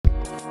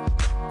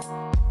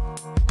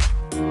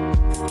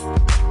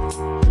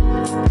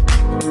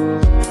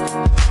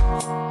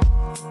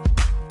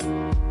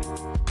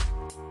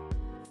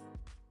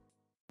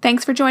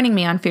Thanks for joining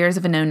me on Fears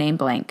of a No-Name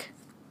Blank.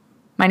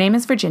 My name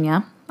is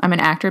Virginia. I'm an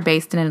actor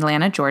based in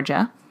Atlanta,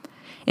 Georgia.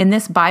 In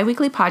this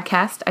bi-weekly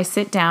podcast, I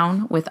sit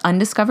down with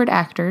undiscovered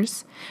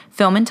actors,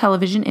 film and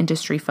television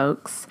industry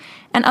folks,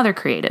 and other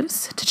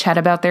creatives to chat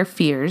about their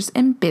fears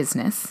in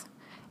business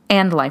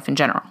and life in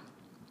general.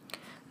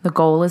 The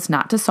goal is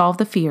not to solve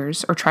the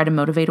fears or try to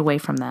motivate away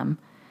from them,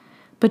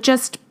 but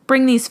just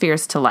bring these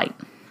fears to light.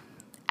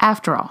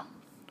 After all,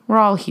 we're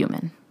all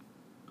human.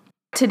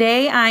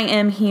 Today I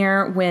am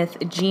here with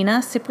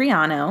Gina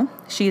Cipriano.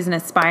 She's an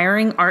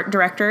aspiring art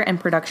director and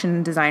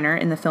production designer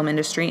in the film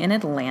industry in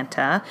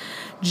Atlanta.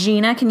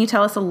 Gina, can you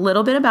tell us a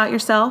little bit about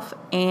yourself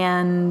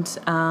and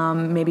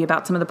maybe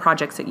about some of the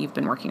projects that you've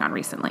been working on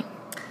recently?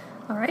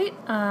 All right.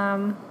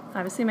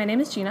 Obviously, my name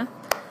is Gina.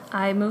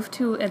 I moved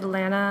to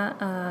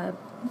Atlanta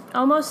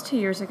almost 2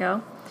 years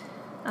ago.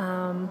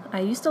 I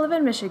used to live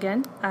in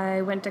Michigan.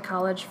 I went to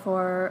college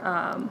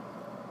for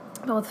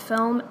both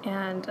film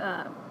and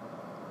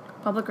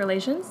public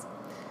relations,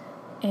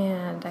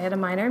 and I had a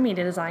minor in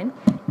media design.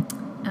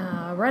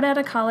 Right out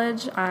of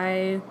college,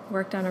 I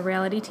worked on a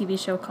reality TV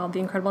show called The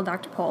Incredible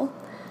Dr. Pol,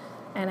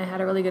 and I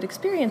had a really good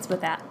experience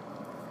with that.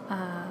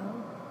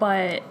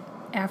 But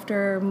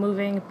after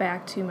moving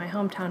back to my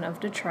hometown of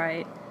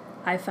Detroit,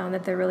 I found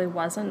that there really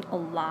wasn't a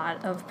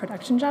lot of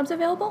production jobs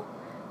available,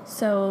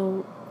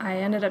 so I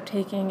ended up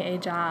taking a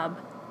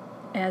job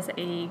as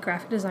a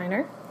graphic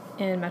designer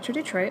in Metro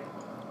Detroit.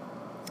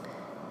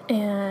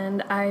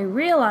 And I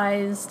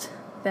realized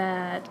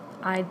that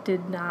I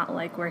did not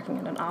like working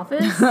in an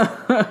office.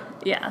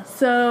 Yeah,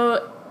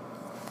 so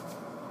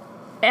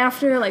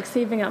after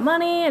saving up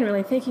money and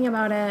really thinking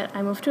about it,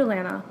 I moved to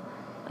Atlanta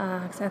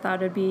because I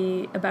thought it'd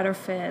be a better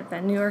fit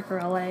than New York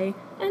or LA.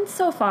 And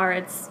so far,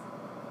 it's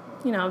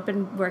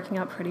been working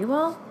out pretty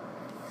well.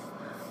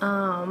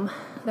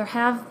 There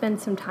have been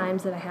some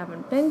times that I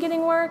haven't been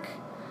getting work.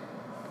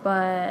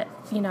 But,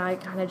 I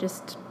kind of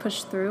just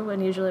push through,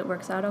 and usually it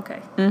works out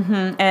okay.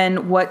 Mm-hmm.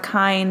 And what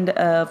kind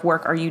of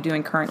work are you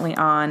doing currently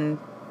on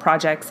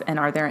projects, and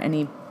are there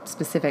any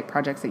specific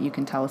projects that you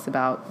can tell us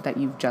about that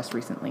you've just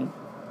recently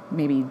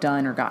maybe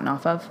done or gotten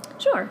off of?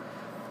 Sure.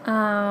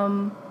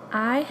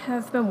 I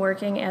have been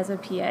working as a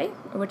PA,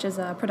 which is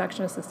a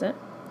production assistant,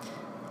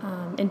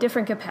 in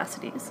different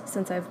capacities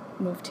since I've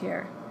moved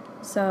here.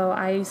 So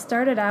I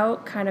started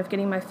out kind of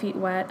getting my feet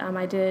wet.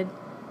 I did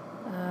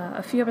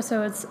a few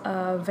episodes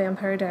of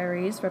Vampire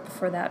Diaries right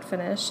before that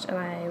finished, and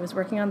I was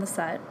working on the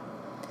set.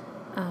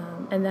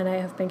 And then I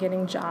have been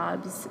getting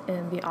jobs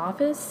in the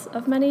office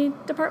of many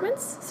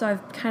departments. So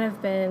I've kind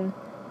of been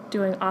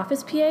doing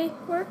office PA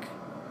work,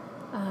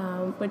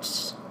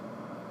 which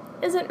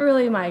isn't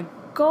really my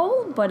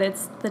goal, but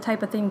it's the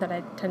type of thing that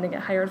I tend to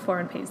get hired for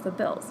and pays the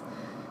bills.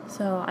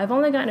 So I've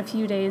only gotten a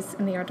few days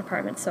in the art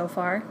department so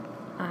far.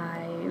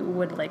 I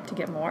would like to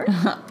get more.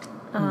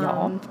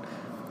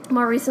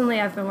 More recently,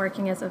 I've been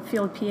working as a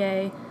field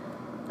PA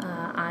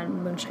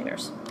on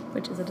Moonshiners,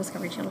 which is a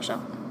Discovery Channel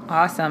show.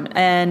 Awesome.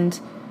 And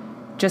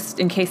just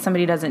in case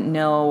somebody doesn't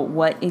know,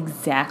 what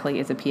exactly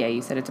is a PA?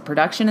 You said it's a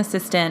production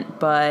assistant,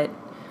 but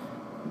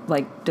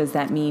does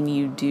that mean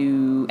you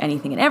do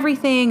anything and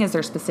everything? Is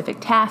there specific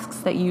tasks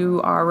that you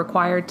are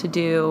required to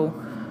do?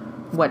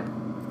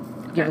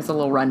 Give us a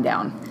little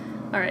rundown.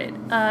 All right.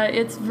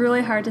 It's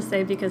really hard to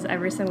say because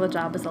every single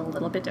job is a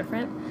little bit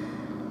different.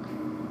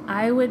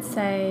 I would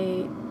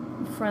say,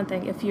 for one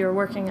thing, if you're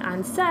working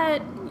on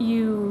set,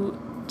 you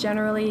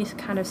generally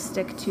kind of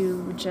stick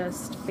to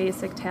just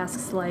basic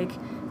tasks like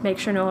make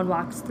sure no one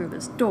walks through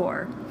this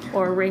door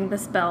or ring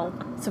this bell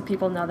so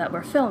people know that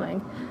we're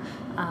filming.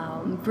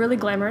 Really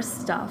glamorous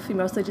stuff. You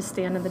mostly just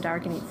stand in the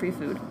dark and eat free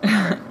food.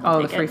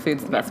 The free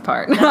food's the best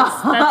part.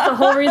 That's the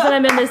whole reason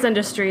I'm in this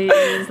industry.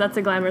 That's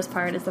the glamorous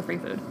part, is the free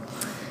food.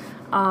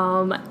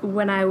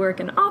 When I work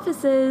in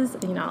offices,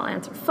 I'll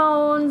answer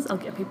phones, I'll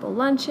get people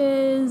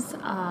lunches,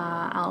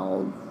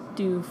 I'll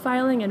do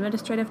filing,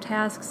 administrative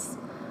tasks.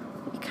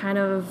 You kind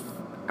of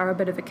are a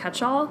bit of a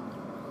catch-all.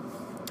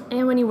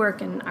 And when you work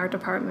in art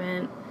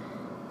department,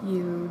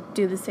 you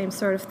do the same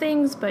sort of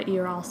things, but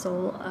you're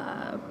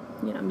also,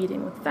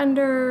 meeting with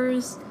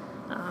vendors,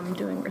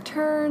 doing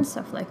returns,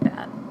 stuff like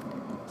that.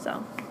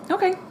 So.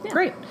 Okay, yeah.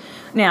 Great.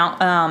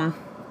 Now,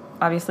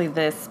 obviously,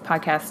 this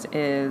podcast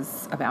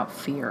is about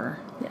fear.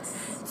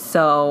 Yes.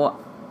 So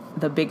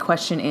the big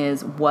question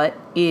is, what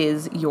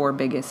is your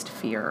biggest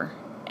fear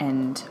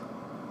and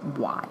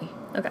why?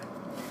 Okay.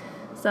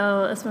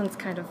 So this one's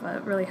kind of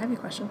a really heavy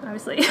question,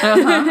 obviously.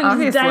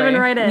 Obviously. Just diving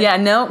right in. Yeah,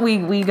 no,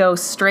 we go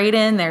straight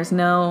in. There's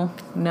no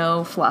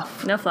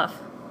fluff. No fluff.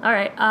 All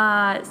right.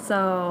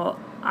 So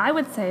I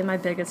would say my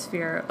biggest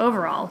fear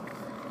overall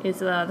is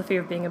the fear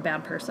of being a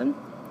bad person.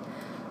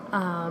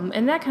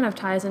 And that kind of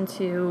ties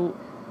into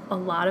a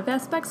lot of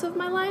aspects of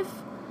my life.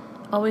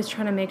 Always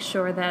trying to make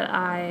sure that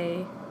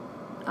I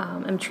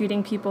am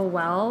treating people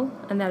well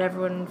and that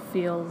everyone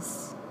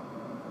feels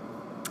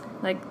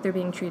like they're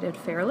being treated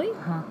fairly.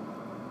 Uh-huh.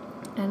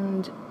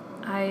 And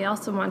I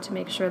also want to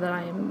make sure that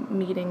I am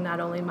meeting not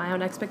only my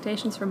own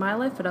expectations for my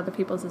life, but other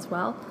people's as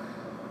well.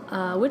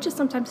 which is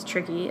sometimes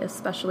tricky,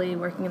 especially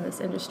working in this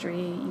industry.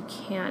 You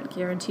can't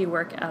guarantee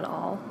work at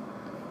all.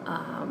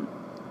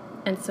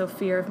 And so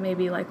fear of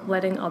maybe like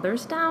letting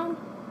others down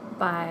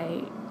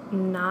by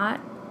not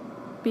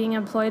being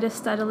employed as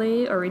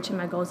steadily or reaching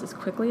my goals as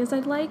quickly as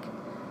I'd like.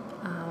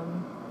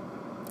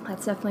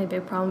 That's definitely a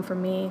big problem for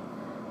me.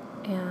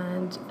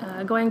 And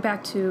going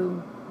back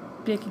to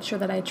making sure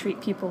that I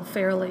treat people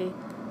fairly,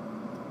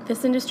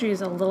 this industry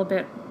is a little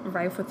bit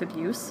rife with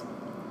abuse.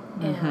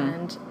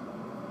 And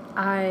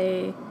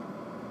I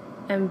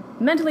am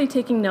mentally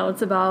taking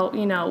notes about,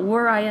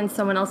 were I in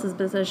someone else's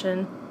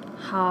position,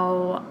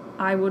 how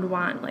I would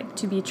want like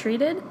to be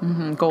treated.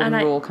 Golden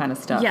rule kind of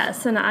stuff.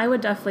 Yes, and I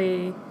would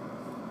definitely,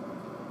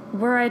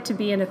 were I to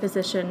be in a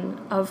position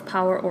of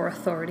power or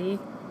authority,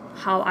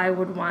 how I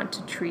would want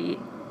to treat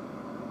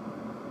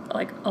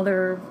like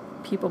other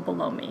people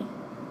below me,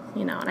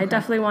 and I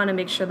definitely want to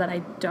make sure that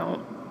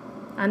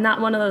I'm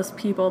not one of those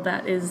people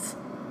that is,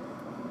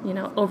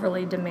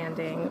 overly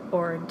demanding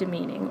or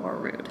demeaning or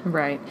rude.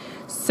 Right.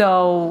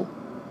 So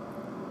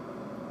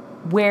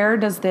where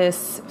does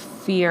this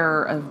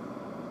fear of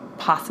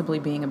possibly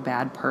being a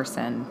bad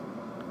person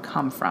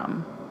come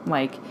from?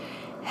 Like,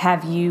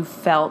 have you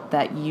felt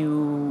that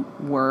you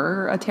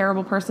were a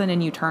terrible person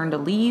and you turned a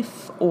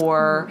leaf,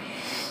 or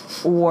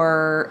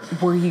were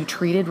you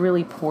treated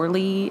really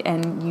poorly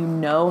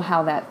and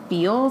how that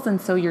feels,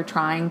 and so you're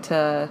trying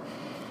to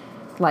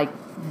like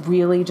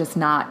really just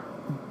not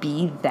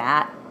be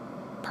that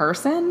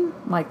person?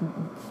 Like,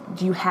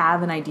 do you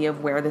have an idea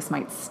of where this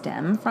might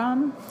stem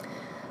from?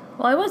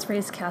 Well, I was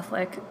raised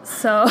Catholic,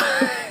 so...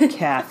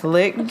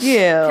 Catholic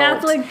guilt.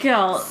 Catholic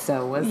guilt.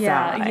 So was I.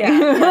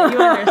 Yeah, you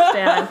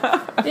understand.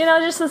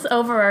 Just this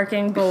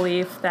overarching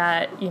belief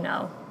that,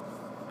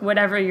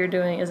 whatever you're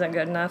doing isn't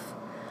good enough.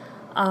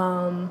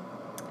 And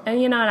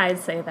I'd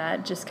say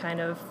that just kind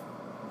of,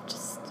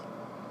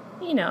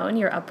 in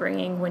your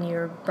upbringing, when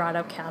you're brought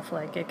up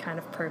Catholic, it kind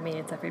of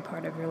permeates every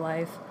part of your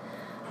life.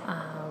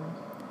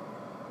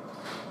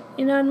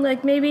 And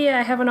like maybe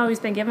I haven't always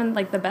been given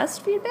like the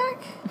best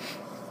feedback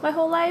my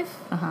whole life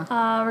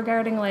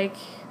regarding like,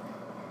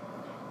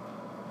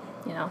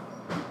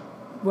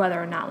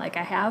 whether or not like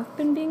I have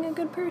been being a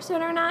good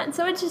person or not. And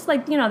so it's just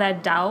like,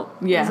 that doubt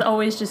is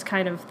always just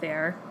kind of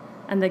there,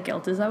 and the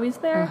guilt is always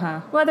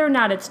there. Whether or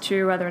not it's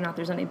true, whether or not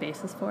there's any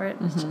basis for it,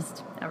 it's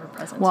just ever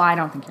present. Well, I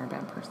don't think you're a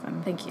bad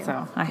person. Thank you.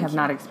 So I have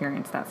not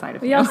experienced that side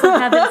of you. We also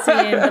haven't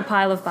seen the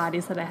pile of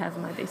bodies that I have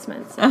in my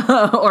basement.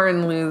 So. Or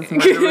in Lou's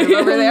murder room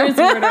over there. Lou's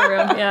murder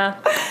room,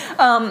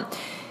 yeah.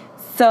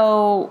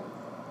 So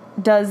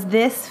does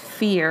this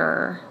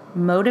fear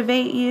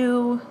motivate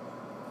you,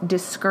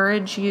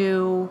 discourage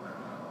you,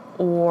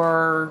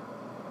 or,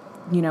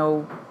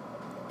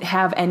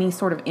 have any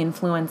sort of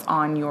influence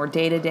on your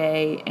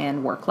day-to-day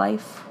and work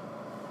life?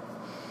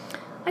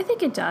 I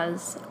think it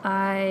does.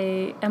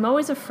 I am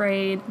always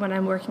afraid when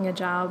I'm working a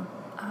job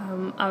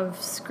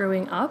of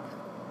screwing up,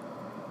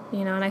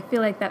 and I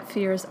feel like that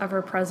fear is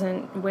ever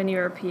present when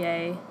you're a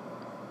PA,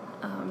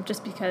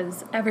 just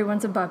because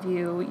everyone's above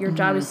you. Your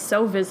job is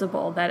so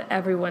visible that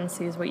everyone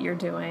sees what you're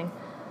doing.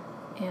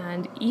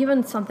 And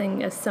even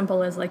something as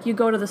simple as, like, you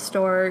go to the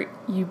store,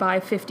 you buy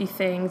 50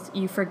 things,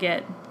 you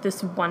forget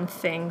this one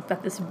thing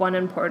that this one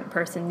important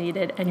person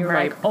needed, and you're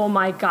like, oh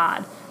my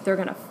God, they're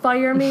going to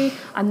fire me.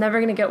 I'm never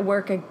going to get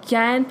work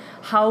again.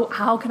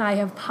 How can I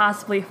have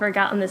possibly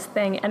forgotten this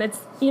thing? And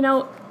it's,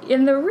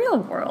 in the real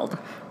world,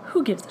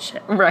 who gives a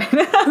shit? Right.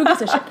 Who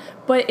gives a shit?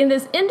 But in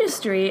this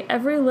industry,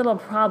 every little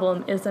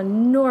problem is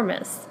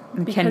enormous.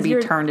 It can be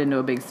turned into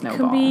a big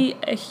snowball. Can be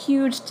a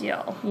huge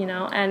deal,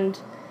 and...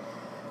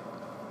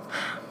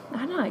 I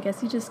don't know, I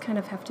guess you just kind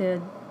of have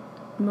to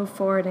move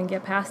forward and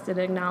get past it,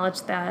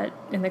 acknowledge that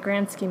in the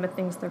grand scheme of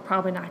things, they're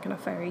probably not going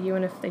to fire you,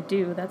 and if they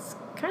do, that's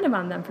kind of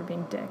on them for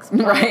being dicks.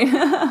 But, right.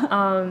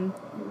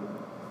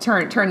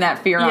 Turn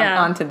that fear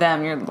onto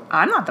them.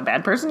 I'm not the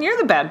bad person, you're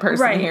the bad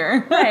person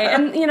here. Right,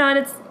 and,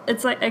 and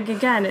it's like,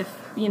 again, if,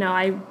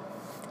 I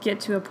get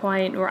to a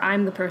point where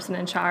I'm the person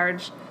in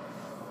charge,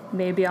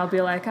 maybe I'll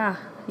be like, I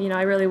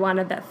really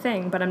wanted that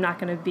thing, but I'm not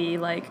going to be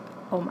like,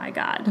 oh my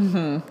God,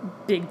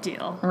 big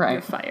deal,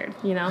 you're fired,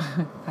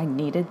 I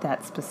needed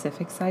that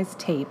specific size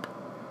tape.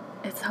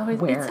 It's always,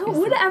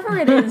 whatever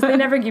it is, they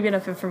never give you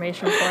enough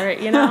information for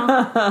it,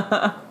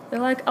 They're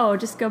like, oh,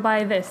 just go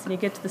buy this, and you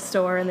get to the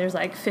store, and there's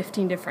like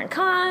 15 different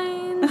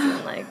kinds,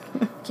 and like,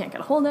 can't get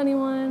a hold of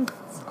anyone.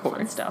 It's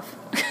fun stuff.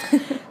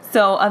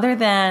 So other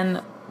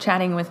than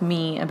chatting with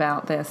me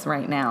about this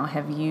right now,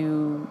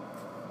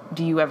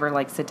 do you ever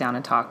like sit down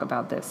and talk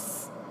about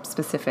this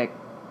specific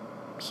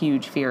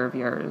huge fear of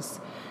yours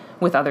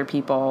with other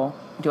people?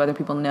 Do other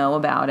people know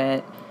about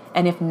it?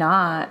 And if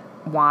not,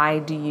 why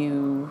do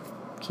you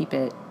keep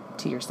it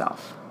to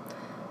yourself?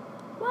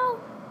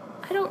 Well,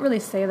 I don't really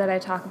say that I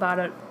talk about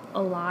it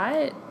a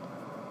lot.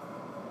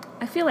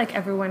 I feel like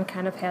everyone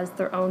kind of has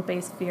their own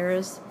base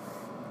fears,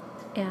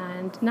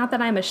 and not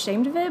that I'm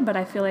ashamed of it, but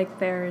I feel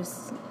like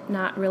it's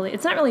not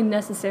really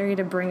necessary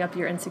to bring up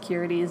your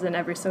insecurities in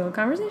every single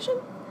conversation.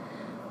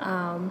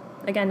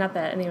 Again, not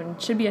that anyone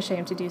should be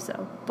ashamed to do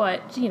so,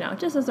 but, it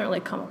just doesn't really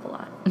come up a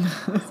lot.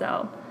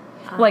 So,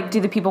 like,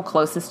 do the people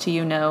closest to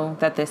you know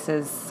that this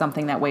is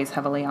something that weighs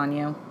heavily on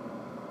you?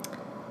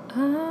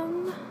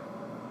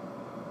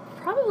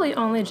 Probably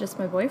only just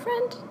my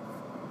boyfriend.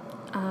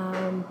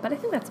 But I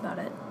think that's about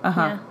it.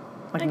 Yeah.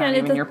 Like, again, not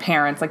even your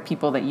parents, like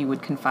people that you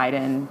would confide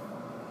in?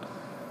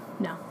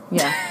 No.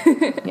 Yeah.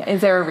 Yeah.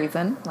 Is there a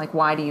reason? Like,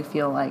 why do you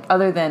feel like,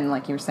 other than,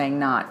 like you were saying,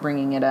 not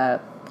bringing it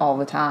up all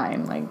the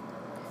time, like,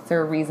 is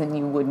there a reason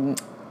you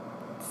wouldn't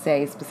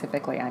say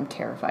specifically, I'm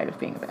terrified of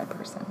being a bad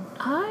person?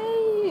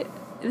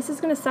 This is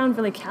going to sound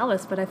really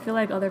callous, but I feel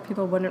like other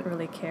people wouldn't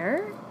really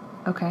care.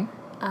 Okay.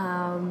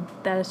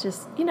 That it's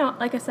just,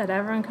 like I said,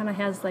 everyone kind of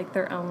has, like,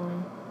 their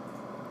own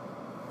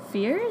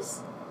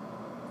fears,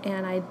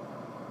 and I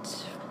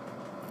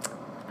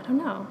don't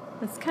know.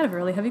 It's kind of a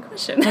really heavy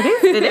question.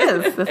 It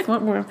is. That's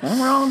what we're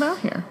all about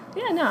here.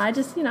 Yeah, no, I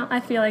just, I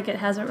feel like it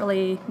hasn't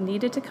really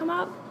needed to come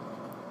up,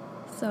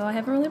 so I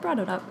haven't really brought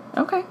it up.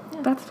 Okay,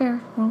 yeah. That's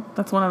fair. Well,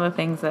 that's one of the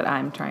things that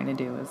I'm trying to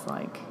do is,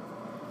 like,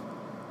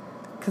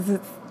 because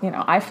it's,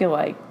 I feel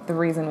like the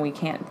reason we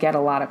can't get a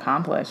lot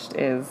accomplished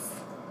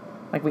is,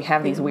 like, we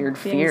have these weird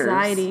fears.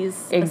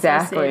 Anxieties.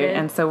 Exactly. Associated.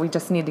 And so we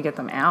just need to get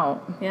them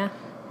out. Yeah.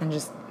 And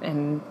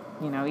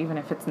even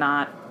if it's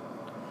not,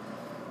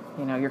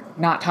 you're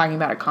not talking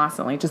about it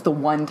constantly, just the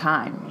one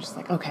time. You're just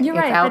like, okay, you're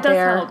right. It's out that does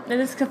there. help. It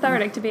is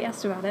cathartic to be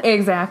asked about it.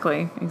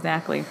 Exactly.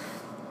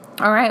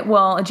 All right.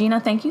 Well,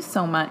 Gina, thank you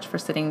so much for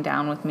sitting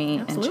down with me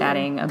Absolutely. and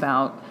chatting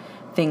about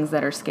things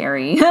that are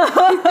scary.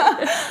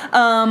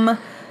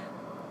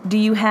 Do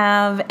you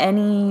have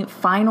any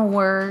final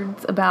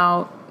words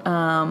about,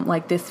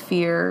 like, this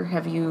fear?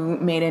 Have you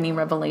made any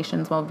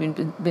revelations while we've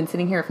been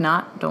sitting here? If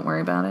not, don't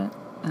worry about it.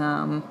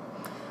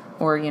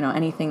 Or,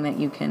 anything that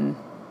you can,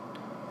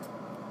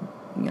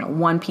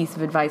 one piece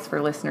of advice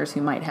for listeners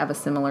who might have a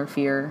similar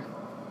fear.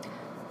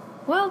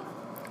 Well,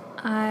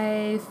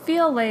 I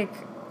feel like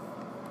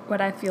what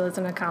I feel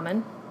isn't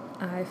uncommon.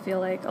 I feel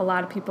like a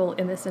lot of people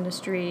in this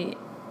industry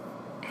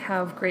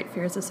have great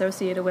fears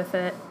associated with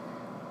it.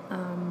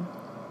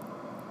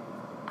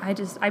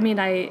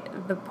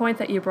 The point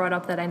that you brought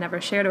up that I never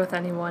shared with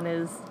anyone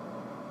is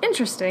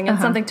interesting and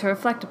something to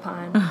reflect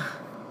upon.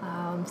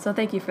 So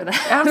thank you for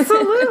that.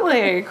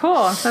 Absolutely. Cool.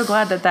 I'm so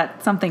glad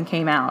that something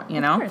came out,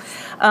 Of course.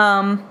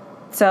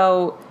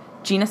 So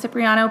Gina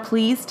Cipriano,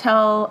 please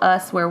tell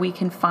us where we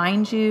can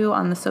find you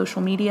on the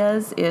social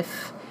medias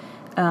if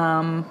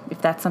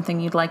that's something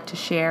you'd like to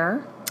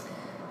share.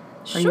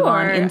 Are you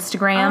on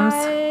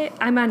Instagrams?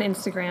 I'm on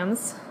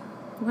Instagrams.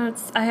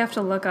 I have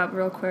to look up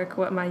real quick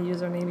what my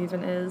username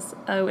even is.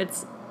 Oh,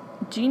 it's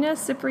Gina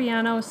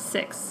Cipriano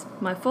 6.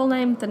 My full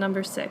name, the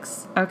number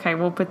 6. Okay,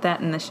 we'll put that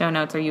in the show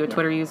notes. Are you a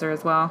Twitter user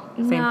as well?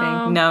 Same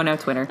thing? No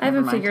Twitter. I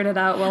haven't figured it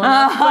out well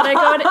enough. But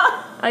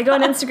I go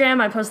on Instagram.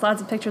 I post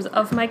lots of pictures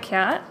of my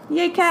cat.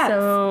 Yay, cat.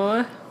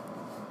 So,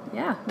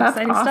 yeah, that's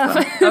exciting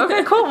awesome. stuff.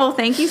 Okay, cool. Well,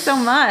 thank you so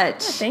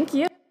much. Yeah, thank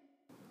you.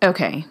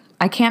 Okay,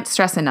 I can't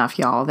stress enough,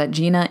 y'all, that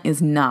Gina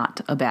is not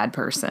a bad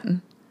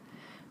person.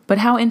 But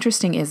how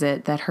interesting is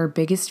it that her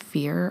biggest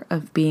fear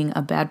of being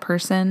a bad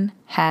person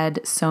had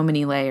so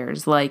many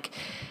layers? Like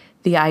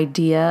the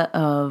idea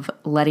of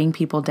letting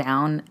people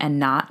down and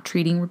not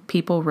treating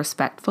people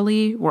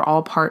respectfully were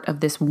all part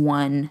of this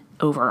one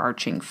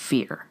overarching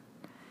fear.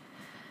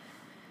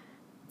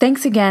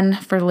 Thanks again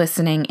for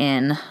listening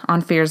in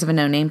on Fears of a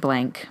No-Name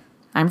Blank.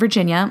 I'm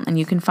Virginia, and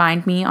you can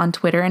find me on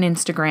Twitter and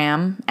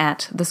Instagram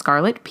at The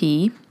Scarlet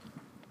P.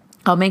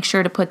 I'll make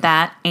sure to put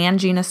that and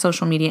Gina's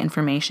social media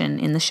information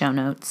in the show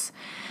notes.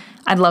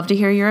 I'd love to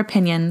hear your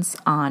opinions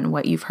on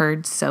what you've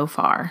heard so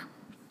far.